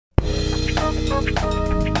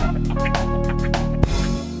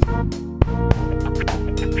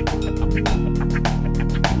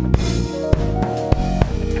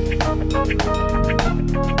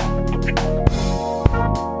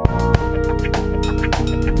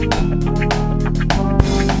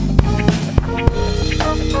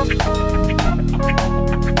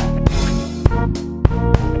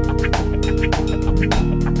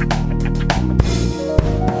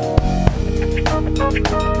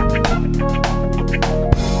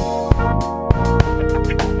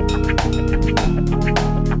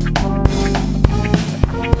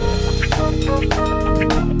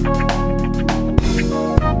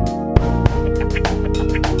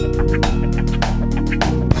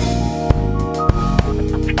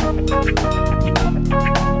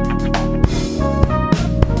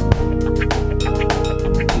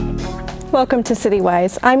welcome to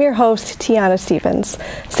CityWise. I'm your host, Tiana Stevens.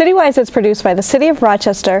 CityWise is produced by the City of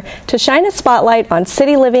Rochester to shine a spotlight on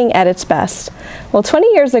city living at its best. Well,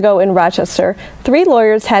 20 years ago in Rochester, 3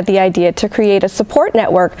 lawyers had the idea to create a support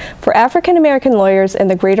network for African American lawyers in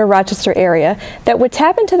the Greater Rochester area that would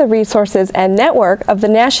tap into the resources and network of the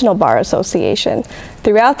National Bar Association.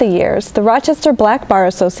 Throughout the years, the Rochester Black Bar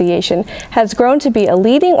Association has grown to be a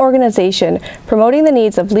leading organization promoting the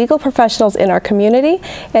needs of legal professionals in our community,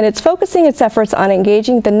 and it's focusing its efforts on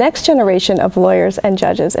engaging the next generation of lawyers and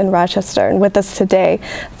judges in Rochester. And with us today,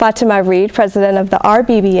 Fatima Reed, President of the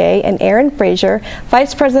RBBA, and Aaron Frazier,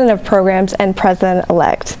 Vice President of Programs and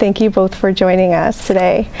President-elect. Thank you both for joining us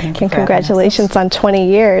today, and congratulations on 20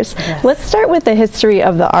 years. Yes. Let's start with the history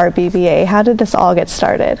of the RBBA. How did this all get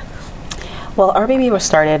started? Well, RBBA was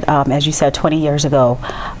started, as you said, 20 years ago,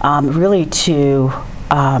 really to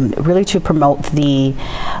promote the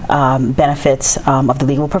benefits of the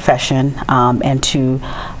legal profession and to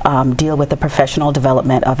deal with the professional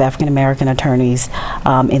development of African American attorneys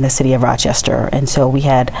in the city of Rochester. And so we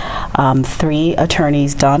had 3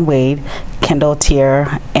 attorneys, Don Wade, Kendall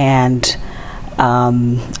Tier, and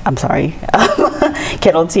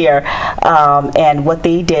Kendall Tier, and what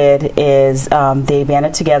they did is they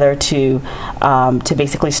banded together to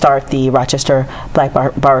basically start the Rochester Black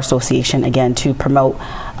Bar Association, again to promote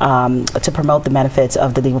the benefits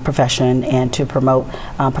of the legal profession and to promote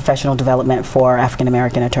professional development for African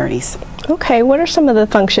American attorneys. Okay, what are some of the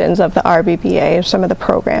functions of the RBBA or some of the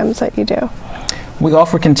programs that you do? We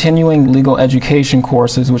offer continuing legal education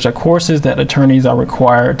courses, which are courses that attorneys are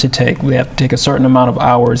required to take. They have to take a certain amount of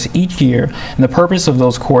hours each year, and the purpose of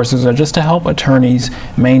those courses are just to help attorneys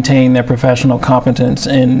maintain their professional competence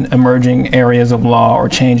in emerging areas of law or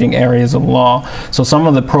changing areas of law. So some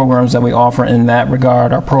of the programs that we offer in that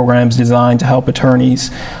regard are programs designed to help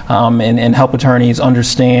attorneys and help attorneys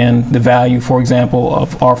understand the value, for example,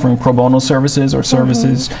 of offering pro bono services or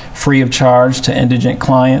services free of charge to indigent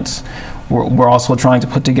clients. We're also trying to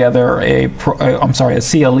put together a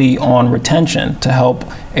CLE on retention to help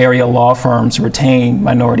area law firms retain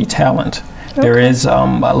minority talent. Okay. There is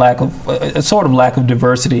a sort of lack of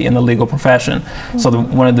diversity in the legal profession. So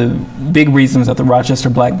one of the big reasons that the Rochester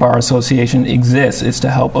Black Bar Association exists is to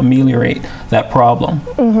help ameliorate that problem.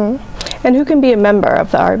 And who can be a member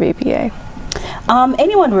of the RBBA?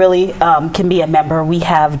 Anyone really can be a member. We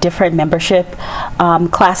have different membership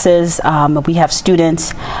classes. We have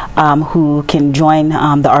students who can join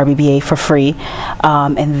the RBBA for free,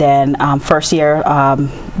 and then first year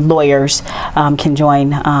lawyers can join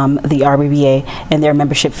the RBBA, and their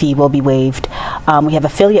membership fee will be waived. We have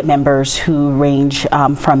affiliate members who range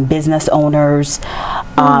from business owners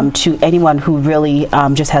to anyone who really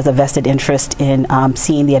just has a vested interest in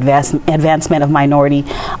seeing the advancement of minority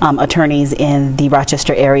attorneys in the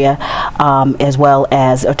Rochester area, as well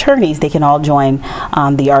as attorneys. They can all join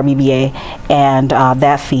the RBBA, and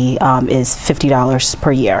that fee is $50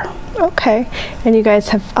 per year. Okay, and you guys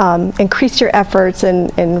have increased your efforts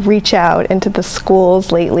and reach out into the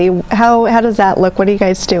schools lately. How does that look? What are you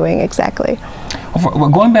guys doing exactly? Well,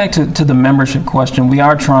 going back to the membership question, we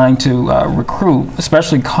are trying to recruit,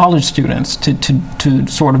 especially college students, to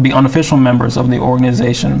sort of be unofficial members of the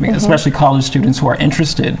organization, especially college students who are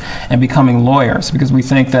interested in becoming lawyers, because we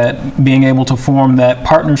think that being able to form that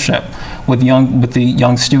partnership with the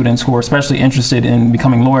young students who are especially interested in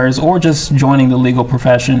becoming lawyers or just joining the legal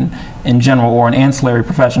profession in general or an ancillary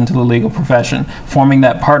profession to the legal profession, forming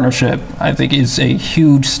that partnership, I think, is a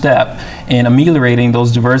huge step in ameliorating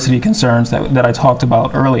those diversity concerns that I talked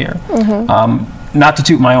about earlier. Not to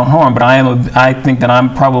toot my own horn, but I think that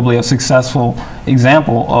I'm probably a successful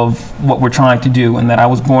example of what we're trying to do, and that I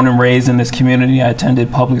was born and raised in this community. I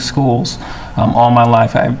attended public schools all my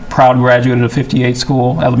life. I'm a proud graduate of 58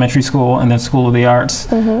 school, elementary school, and then School of the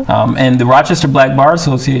Arts. And the Rochester Black Bar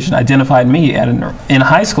Association identified me in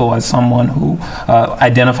high school as someone who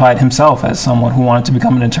identified himself as someone who wanted to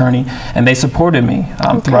become an attorney, and they supported me.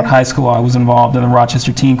 Throughout high school, I was involved in the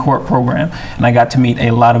Rochester Teen Court program, and I got to meet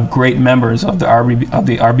a lot of great members of the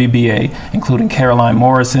RBBA, including Caroline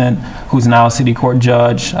Morrison, who's now a city court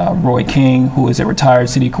judge, Roy King, who is a retired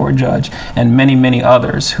city court judge, and many, many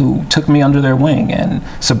others who took me under their wing and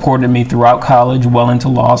supported me throughout college, well into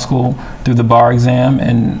law school, through the bar exam,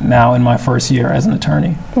 and now in my first year as an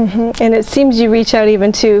attorney. And it seems you reach out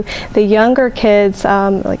even to the younger kids,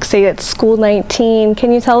 like say at School 19.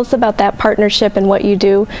 Can you tell us about that partnership and what you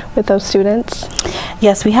do with those students?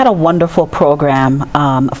 Yes, we had a wonderful program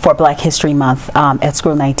for Black History Month at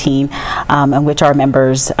School 19, in which our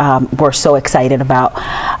members were so excited about.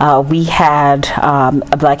 We had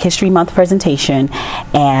a Black History Month presentation,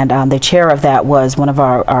 and the chair of that was one of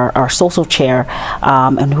our social chair,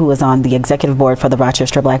 and who was on the executive board for the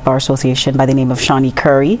Rochester Black Bar Association by the name of Shawnee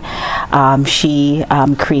Curry. She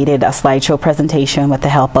created a slideshow presentation with the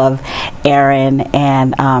help of Aaron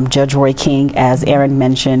and Judge Roy King, as Aaron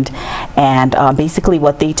mentioned, and basically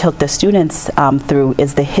what they took the students through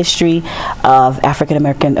is the history of African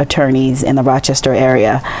American attorneys in the Rochester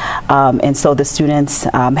area. And so the students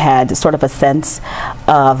had sort of a sense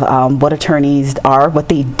of what attorneys are, what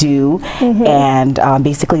they do, and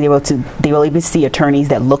basically they were able to see attorneys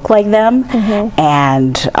that look like them.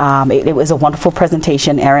 And it was a wonderful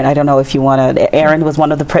presentation. Aaron, I don't know if you want to, Aaron was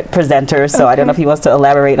one of the presenters, so I don't know if he wants to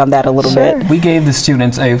elaborate on that a little bit. We gave the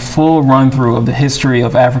students a full run through of the history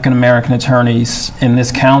of African American attorneys in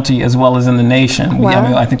this county as well as in the nation.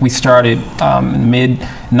 Wow. I think we started mid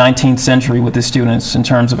 19th century with the students in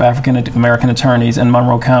terms of African American attorneys in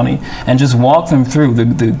Monroe County, and just walk them through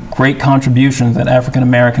the great contributions that African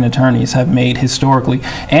American attorneys have made historically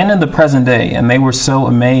and in the present day. And they were so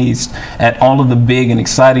amazed at all of the big and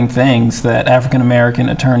exciting things that African American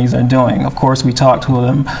attorneys are doing. Of course, we talked to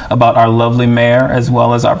them about our lovely mayor as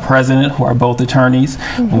well as our president, who are both attorneys.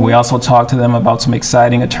 We also talked to them about some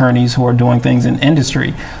exciting attorneys who are doing things in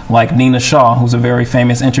industry, like Nina Shaw, who's a very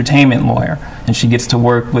famous entertainment lawyer, and she gets to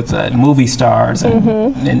work with movie stars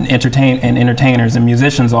and entertainers and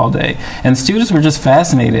musicians all day. And students were just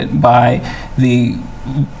fascinated by the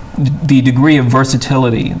degree of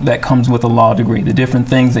versatility that comes with a law degree, the different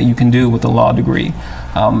things that you can do with a law degree.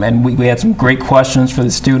 And we had some great questions for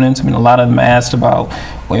the students. I mean, a lot of them asked about,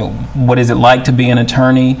 well, what is it like to be an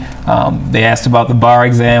attorney? They asked about the bar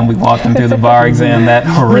exam. We walked them through the bar exam, that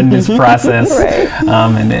horrendous process.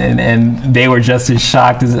 And they were just as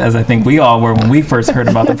shocked as I think we all were when we first heard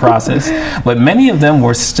about the process. But many of them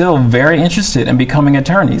were still very interested in becoming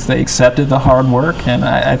attorneys. They accepted the hard work, and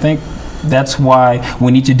I think that's why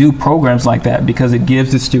we need to do programs like that, because it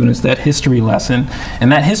gives the students that history lesson.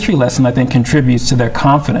 And that history lesson, I think, contributes to their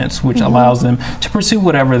confidence, which allows them to pursue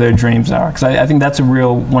whatever their dreams are. Because I think that's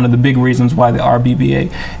one of the big reasons why the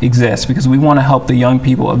RBBA exists, because we want to help the young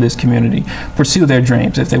people of this community pursue their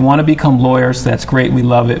dreams. If they want to become lawyers, that's great, we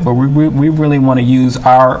love it. But we really want to use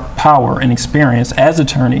our power and experience as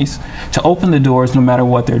attorneys to open the doors no matter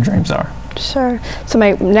what their dreams are. Sure. So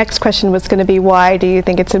my next question was going to be, why do you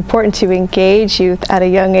think it's important to engage youth at a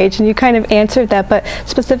young age? And you kind of answered that, but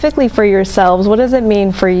specifically for yourselves, what does it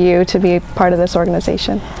mean for you to be part of this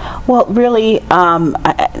organization? Well, really,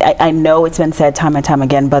 I know it's been said time and time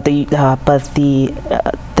again, but the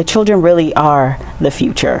children really are the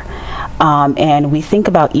future. And we think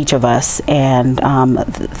about each of us, and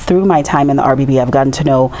through my time in the RBB, I've gotten to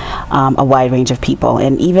know a wide range of people,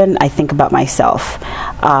 and even I think about myself.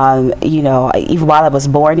 You know, even while I was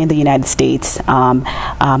born in the United States,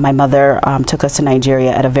 my mother took us to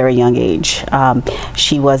Nigeria at a very young age.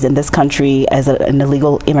 She was in this country as an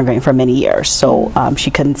illegal immigrant for many years, so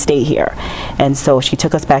she couldn't stay here, and so she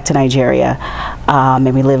took us back to Nigeria,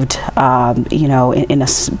 and we lived, you know, in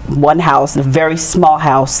one house, a very small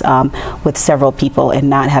house, with several people, and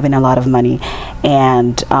not having a lot of money.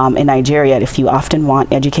 And in Nigeria, if you often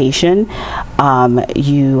want education,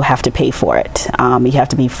 you have to pay for it. You have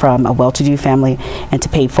to be from a well-to-do family and to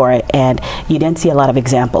pay for it. And you didn't see a lot of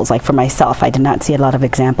examples. Like for myself, I did not see a lot of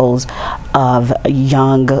examples of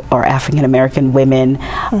young or African-American women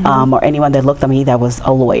or anyone that looked at me that was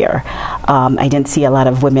a lawyer. I didn't see a lot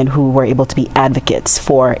of women who were able to be advocates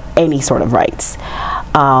for any sort of rights.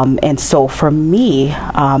 And so for me,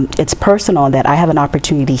 it's personal that I have an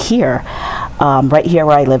opportunity here. Right here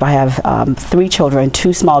where I live, I have 3 children,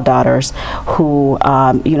 2 small daughters who,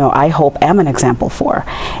 you know, I hope am an example for.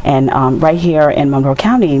 And right here in Monroe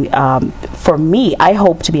County, for me, I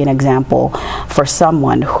hope to be an example for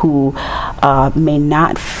someone who may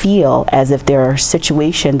not feel as if their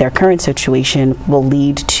situation, their current situation, will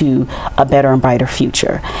lead to a better and brighter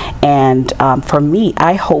future. And for me,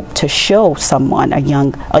 I hope to show someone, a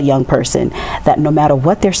young person, that no matter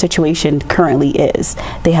what their situation currently is,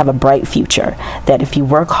 they have a bright future. That if you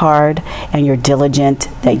work hard and you're diligent,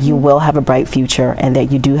 that you will have a bright future, and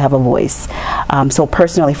that you do have a voice. So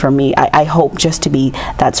personally for me, I hope just to be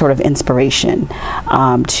that sort of inspiration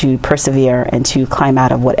to persevere and to climb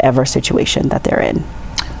out of whatever situation that they're in.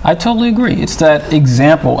 I totally agree. It's that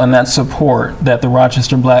example and that support that the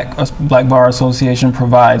Rochester Black Bar Association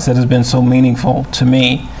provides that has been so meaningful to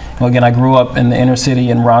me. Well, again, I grew up in the inner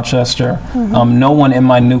city in Rochester. No one in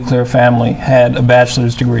my nuclear family had a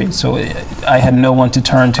bachelor's degree, so I had no one to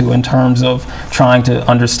turn to in terms of trying to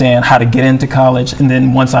understand how to get into college, and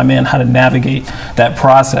then once I'm in, how to navigate that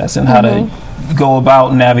process and how to go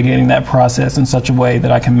about navigating that process in such a way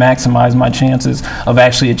that I can maximize my chances of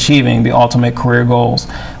actually achieving the ultimate career goals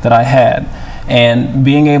that I had. And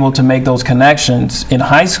being able to make those connections in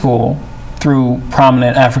high school through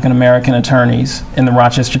prominent African-American attorneys in the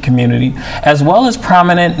Rochester community, as well as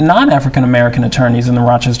prominent non-African-American attorneys in the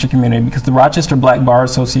Rochester community, because the Rochester Black Bar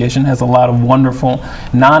Association has a lot of wonderful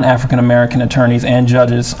non-African-American attorneys and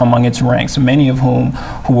judges among its ranks, many of whom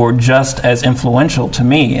who were just as influential to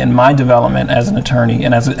me in my development as an attorney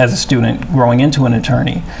and as a student growing into an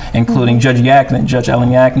attorney, including Judge Yaknin. Judge Ellen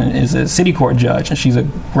Yaknin is a city court judge, and she's a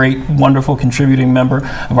great, wonderful contributing member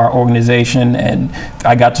of our organization, and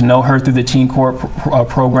I got to know her through the teen court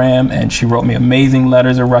program, and she wrote me amazing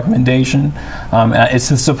letters of recommendation. It's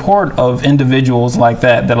the support of individuals like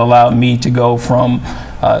that that allowed me to go from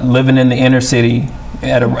living in the inner city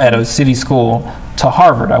at a city school to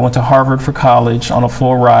Harvard. I went to Harvard for college on a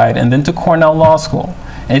full ride, and then to Cornell Law School.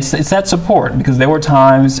 And it's that support, because there were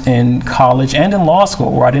times in college and in law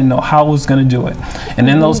school where I didn't know how I was going to do it. And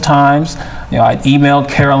in those times, I emailed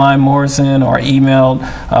Caroline Morrison, or I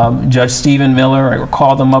emailed Judge Stephen Miller, or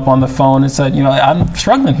called them up on the phone and said, I'm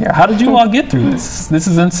struggling here. How did you all get through this? This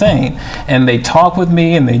is insane. And they talk with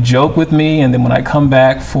me and they joke with me, and then when I come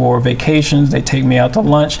back for vacations, they take me out to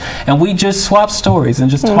lunch, and we just swap stories and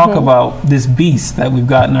just talk about this beast that we've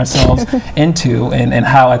gotten ourselves into, and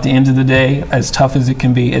how at the end of the day, as tough as it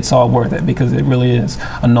can be, it's all worth it, because it really is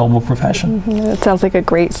a noble profession. It sounds like a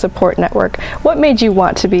great support network. What made you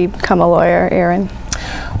want to become a lawyer, Aaron?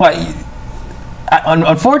 Well,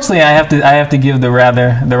 unfortunately, I have to give the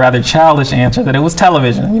rather childish answer that it was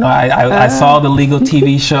television. I saw the legal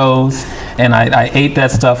TV shows, and I ate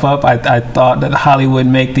that stuff up. I thought that Hollywood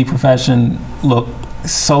make the profession look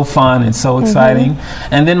so fun and so exciting.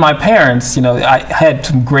 And then my parents, I had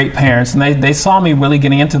some great parents, and they saw me really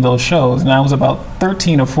getting into those shows, and I was about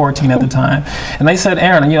 13 or 14 at the time, and they said,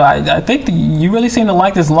 Aaron, I think that you really seem to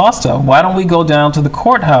like this law stuff. Why don't we go down to the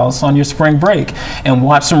courthouse on your spring break and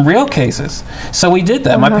watch some real cases? So we did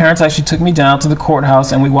that. My parents actually took me down to the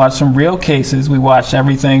courthouse, and we watched some real cases. We watched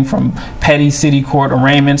everything from petty city court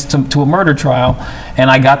arraignments to a murder trial, and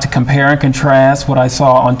I got to compare and contrast what I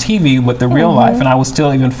saw on TV with the real life, and I was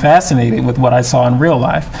still even fascinated with what I saw in real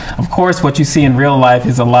life. Of course, what you see in real life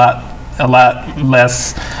is a lot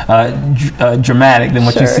less dramatic than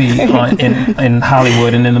what you see in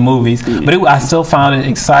Hollywood and in the movies. But I still found it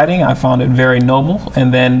exciting. I found it very noble.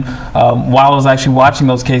 And then while I was actually watching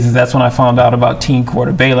those cases, that's when I found out about teen court.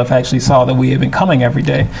 A bailiff actually saw that we had been coming every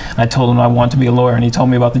day. I told him I wanted to be a lawyer, and he told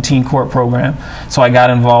me about the teen court program. So I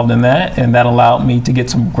got involved in that, and that allowed me to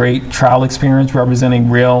get some great trial experience representing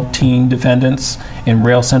real teen defendants in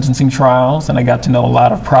real sentencing trials. And I got to know a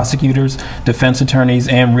lot of prosecutors, defense attorneys,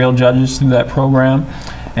 and real judges through that program.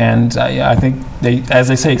 And I think, as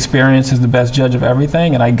they say, experience is the best judge of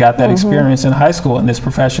everything, and I got that experience in high school in this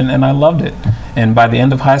profession, and I loved it. And by the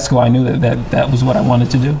end of high school, I knew that was what I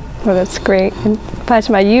wanted to do. Well, that's great. And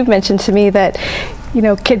Fatima, you've mentioned to me that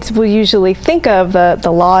kids will usually think of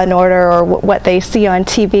the Law and Order or what they see on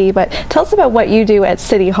TV, but tell us about what you do at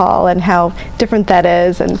City Hall and how different that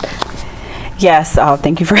is. And Yes,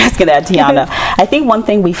 thank you for asking that, Tiana. I think one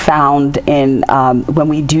thing we found in when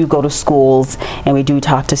we do go to schools and we do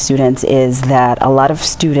talk to students is that a lot of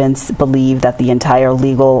students believe that the entire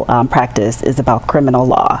legal practice is about criminal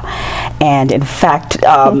law. And in fact,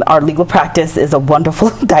 our legal practice is a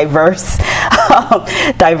wonderful, diverse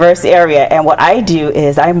area. And what I do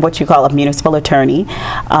is I'm what you call a municipal attorney,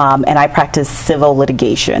 and I practice civil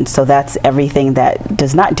litigation. So that's everything that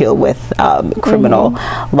does not deal with criminal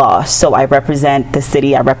law. So I represent the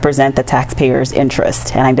city, I represent the taxpayer's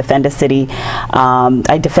interest, and I defend the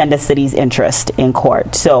city's interest in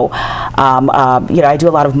court. So, I do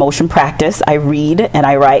a lot of motion practice. I read and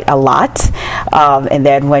I write a lot, and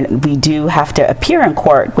then when we do have to appear in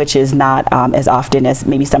court, which is not as often as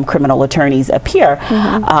maybe some criminal attorneys appear,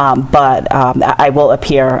 but I will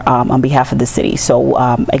appear on behalf of the city. So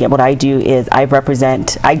again, what I do is I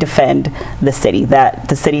defend the city. That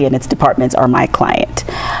the city and its departments are my client,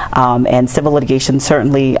 and civil litigation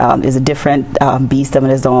certainly is a different beast of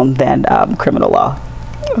its own than criminal law.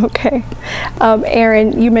 Okay.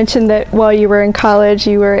 Aaron, you mentioned that while you were in college,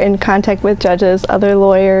 you were in contact with judges, other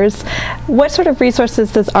lawyers. What sort of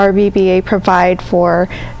resources does RBBA provide for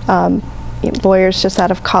lawyers just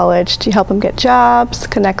out of college? Do you help them get jobs,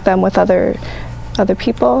 connect them with other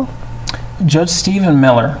people? Judge Stephen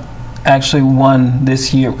Miller actually won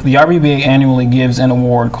this year. The RBBA annually gives an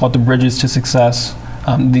award called the Bridges to Success.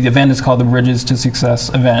 The event is called the Bridges to Success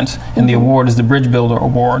event, and the award is the Bridge Builder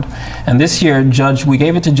Award. And this year, we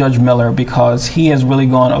gave it to Judge Miller because he has really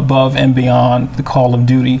gone above and beyond the call of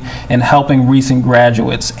duty in helping recent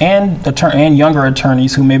graduates and younger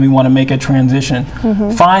attorneys who maybe want to make a transition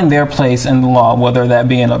find their place in the law, whether that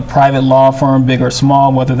be in a private law firm, big or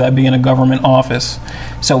small, whether that be in a government office.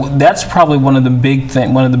 So that's probably one of the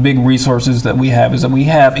big resources that we have, is that we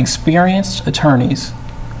have experienced attorneys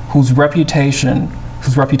whose reputations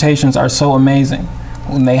are so amazing.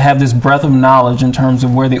 And they have this breadth of knowledge in terms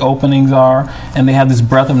of where the openings are, and they have this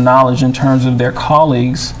breadth of knowledge in terms of their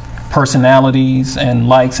colleagues' personalities and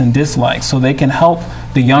likes and dislikes, so they can help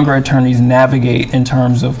the younger attorneys navigate in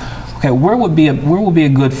terms of, okay, where would be a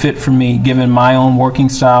good fit for me given my own working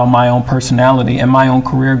style, my own personality, and my own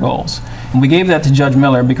career goals. And we gave that to Judge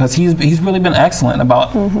Miller because he's really been excellent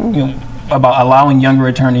about about allowing younger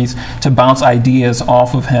attorneys to bounce ideas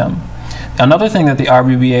off of him. Another thing that the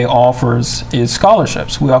RBBA offers is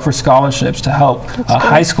scholarships. We offer scholarships to help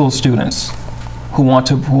high school students who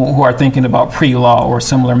are thinking about pre-law or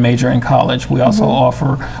similar major in college. We also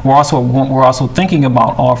we're also thinking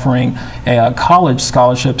about offering a college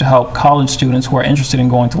scholarship to help college students who are interested in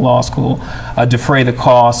going to law school defray the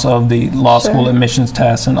costs of the law school admissions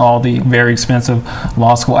tests and all the very expensive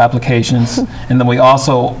law school applications. And then we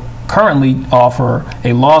also currently offer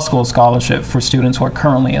a law school scholarship for students who are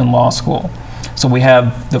currently in law school. So we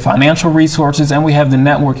have the financial resources and we have the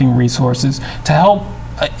networking resources to help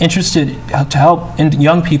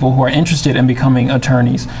young people who are interested in becoming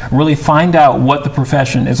attorneys really find out what the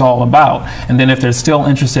profession is all about, and then if they're still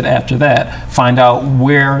interested after that, find out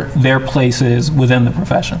where their place is within the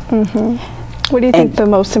profession. What do you think the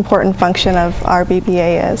most important function of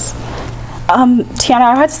RBBA is? Tiana,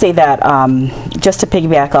 I would say that just to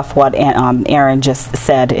piggyback off what Aaron just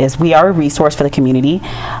said, is we are a resource for the community,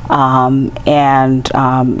 and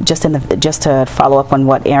just to follow up on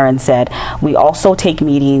what Aaron said, we also take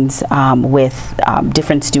meetings with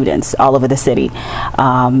different students all over the city,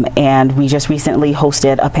 and we just recently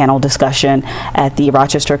hosted a panel discussion at the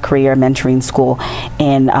Rochester Career Mentoring School,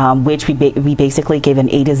 in which we basically gave an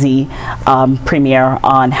A to Z premiere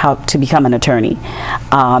on how to become an attorney,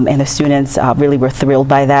 and the students really were thrilled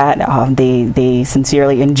by that. They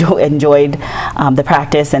sincerely enjoyed the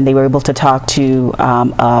practice, and they were able to talk to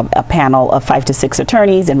a panel of 5 to 6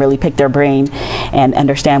 attorneys and really pick their brain and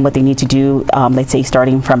understand what they need to do, let's say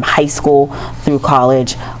starting from high school through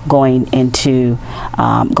college, going into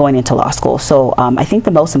law school. So I think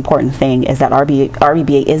the most important thing is that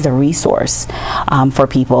RBBA is a resource for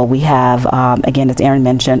people. We have, again, as Aaron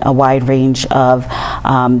mentioned, a wide range of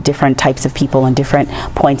different types of people and different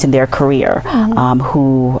points in their career,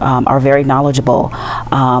 who are very knowledgeable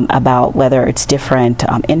about whether it's different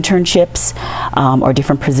internships or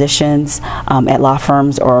different positions at law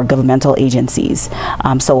firms or governmental agencies.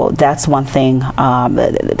 So that's one thing.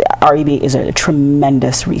 RBBA is a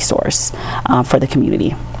tremendous resource for the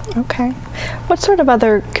community. Okay. What sort of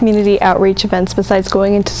other community outreach events besides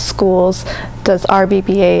going into schools does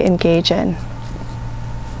RBBA engage in?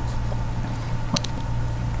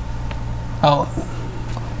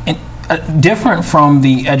 Different from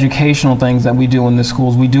the educational things that we do in the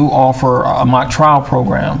schools, we do offer a mock trial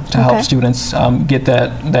program to help students get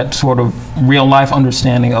that sort of real life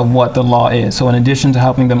understanding of what the law is. So in addition to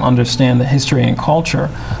helping them understand the history and culture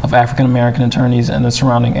of African American attorneys in the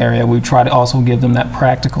surrounding area, we try to also give them that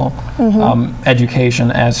practical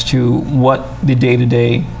education as to what the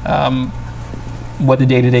day-to-day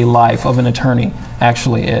life of an attorney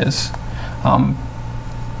actually is.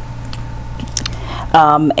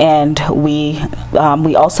 And we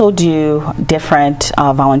also do different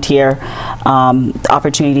volunteer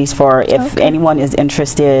opportunities for if anyone is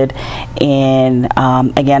interested in,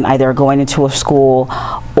 again, either going into a school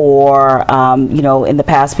or, in the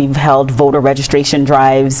past we've held voter registration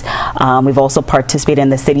drives. We've also participated in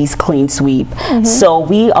the city's clean sweep. So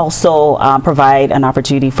we also provide an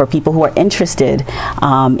opportunity for people who are interested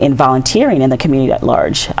in volunteering in the community at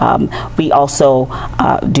large. We also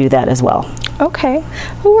do that as well. Okay.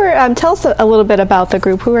 Tell us a little bit about the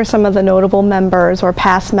group. Who are some of the notable members or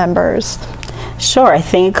past members? Sure. I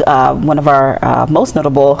think one of our most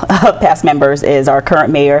notable past members is our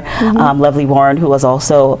current mayor, Lovely Warren, who was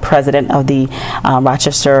also president of the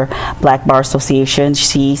Rochester Black Bar Association.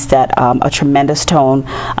 She set a tremendous tone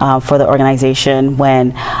for the organization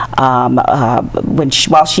while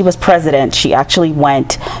she was president. She actually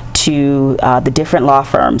went to the different law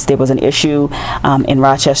firms. There was an issue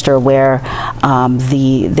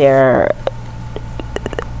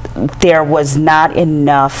there was not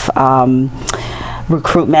enough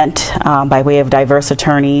recruitment by way of diverse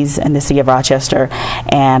attorneys in the city of Rochester,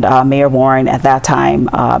 and Mayor Warren at that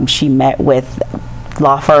time, she met with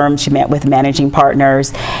law firms, she met with managing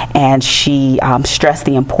partners, and she stressed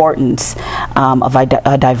the importance of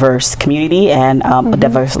a diverse community and a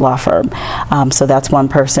diverse law firm. So that's one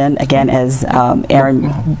person, again, as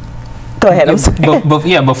Erin. Go ahead. I'm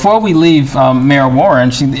sorry. Before we leave Mayor Warren,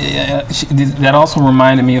 that also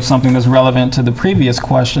reminded me of something that's relevant to the previous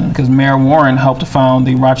question, because Mayor Warren helped found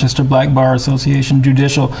the Rochester Black Bar Association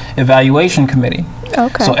Judicial Evaluation Committee.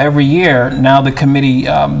 Okay. So every year now the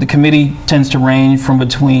committee tends to range from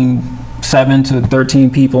between 7 to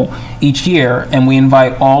 13 people each year, and we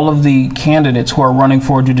invite all of the candidates who are running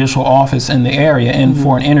for judicial office in the area in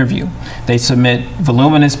for an interview. They submit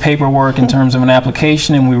voluminous paperwork in terms of an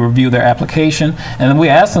application, and we review their application, and then we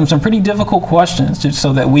ask them some pretty difficult questions just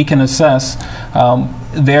so that we can assess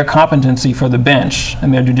their competency for the bench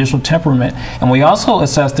and their judicial temperament. And we also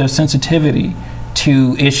assess their sensitivity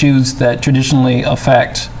to issues that traditionally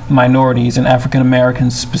affect minorities and African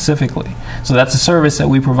Americans specifically. So that's a service that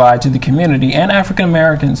we provide to the community and African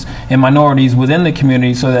Americans and minorities within the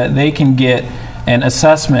community, so that they can get an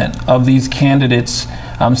assessment of these candidates'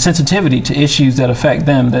 sensitivity to issues that affect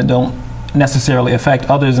them that don't necessarily affect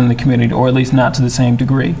others in the community, or at least not to the same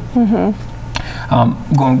degree.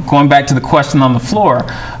 Going back to the question on the floor,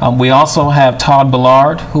 we also have Todd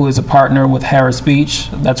Ballard, who is a partner with Harris Beach.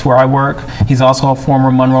 That's where I work. He's also a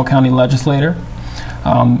former Monroe County legislator.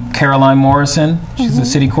 Caroline Morrison, she's a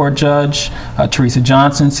city court judge. Teresa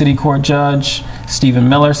Johnson, city court judge. Stephen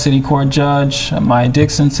Miller, city court judge. Maya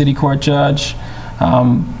Dixon, city court judge.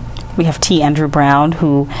 We have T. Andrew Brown,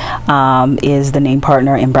 who is the named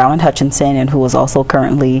partner in Brown and Hutchinson, and who is also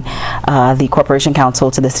currently the corporation counsel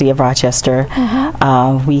to the city of Rochester.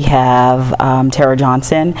 We have Tara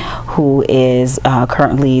Johnson, who is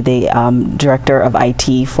currently the director of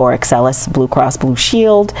IT for Excelis Blue Cross Blue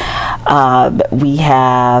Shield. We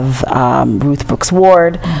have Ruth Brooks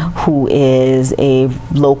Ward, who is a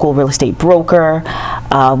local real estate broker.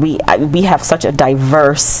 We have such a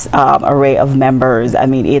diverse array of members. I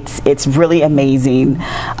mean, it's really amazing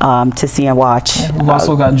to see and watch. We've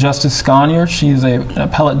also got Justice Sconier. She's an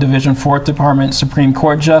Appellate Division 4th Department Supreme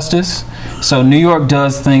Court Justice. So New York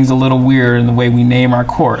does things a little weird in the way we name our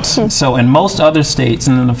courts. So in most other states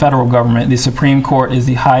and in the federal government, the Supreme Court is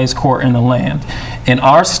the highest court in the land. In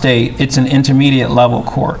our state, it's an intermediate level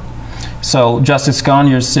court. So Justice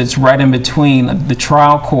Sconier sits right in between the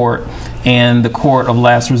trial court and the court of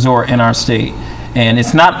last resort in our state. And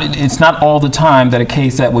it's not all the time that a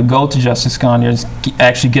case that would go to Justice Sconier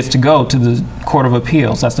actually gets to go to the Court of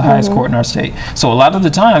Appeals. That's the highest court in our state. So a lot of the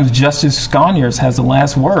times, Justice Sconier has the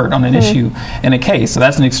last word on an issue in a case. So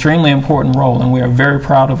that's an extremely important role, and we are very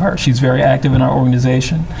proud of her. She's very active in our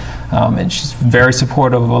organization, and she's very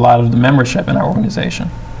supportive of a lot of the membership in our organization.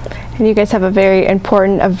 And you guys have a very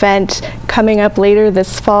important event coming up later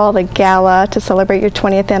this fall, the gala to celebrate your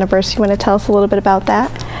 20th anniversary. You want to tell us a little bit about that?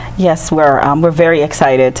 Yes, we're very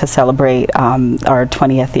excited to celebrate our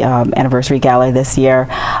 20th anniversary gala this year.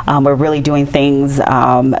 We're really doing things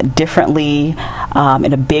differently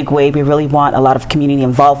in a big way. We really want a lot of community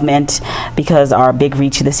involvement, because our big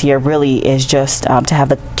reach this year really is just to have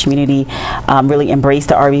the community really embrace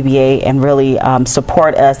the RBBA and really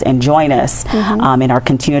support us and join us in our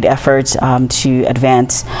continued efforts to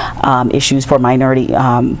advance issues for minority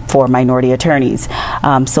attorneys.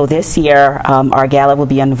 So this year, our gala will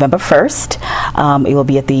be on November 1st. It will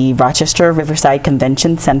be at the Rochester Riverside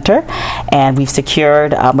Convention Center, and we've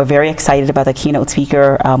secured, we're very excited about the keynote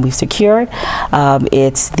speaker we've secured.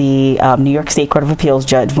 It's the New York State Court of Appeals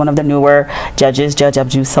judge, one of the newer judges, Judge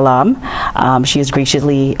Abdul Salam. She has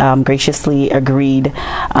graciously agreed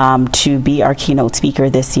to be our keynote speaker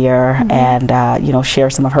this year, and share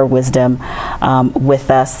some of her wisdom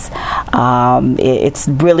with us. It's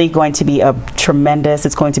really going to be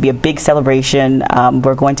it's going to be a big celebration.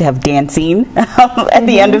 We're going to have dancing at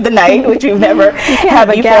the end of the night, which we've never had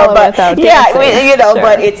before. But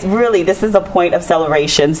but it's really, this is a point of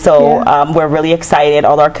celebration. So we're really excited.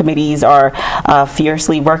 All our committees are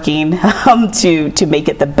fiercely working to make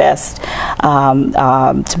it the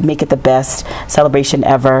best celebration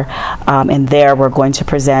ever. And there we're going to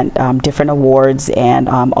present different awards and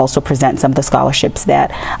also present some of the scholarships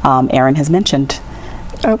that Erin has mentioned.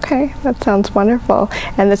 Okay, that sounds wonderful.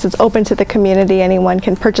 And this is open to the community. Anyone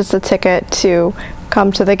can purchase a ticket to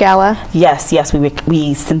come to the gala? Yes,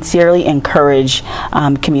 we sincerely encourage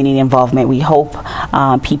community involvement. We hope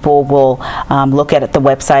people will look at the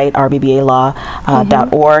website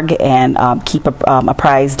rbbalaw.org and keep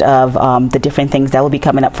apprised of the different things that will be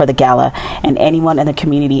coming up for the gala. And anyone in the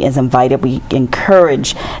community is invited. We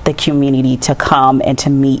encourage the community to come and to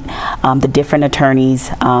meet the different attorneys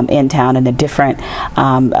in town and the different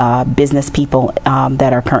business people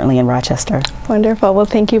that are currently in Rochester. Wonderful. Well,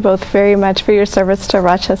 thank you both very much for your service to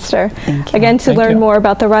Rochester. Thank you. Again, to learn more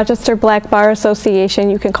about the Rochester Black Bar Association,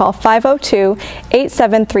 you can call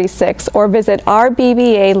 502-8736 or visit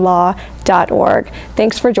rbbalaw.org.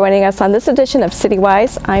 Thanks for joining us on this edition of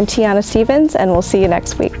CityWise. I'm Tiana Stevens, and we'll see you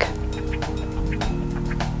next week.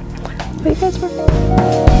 You guys were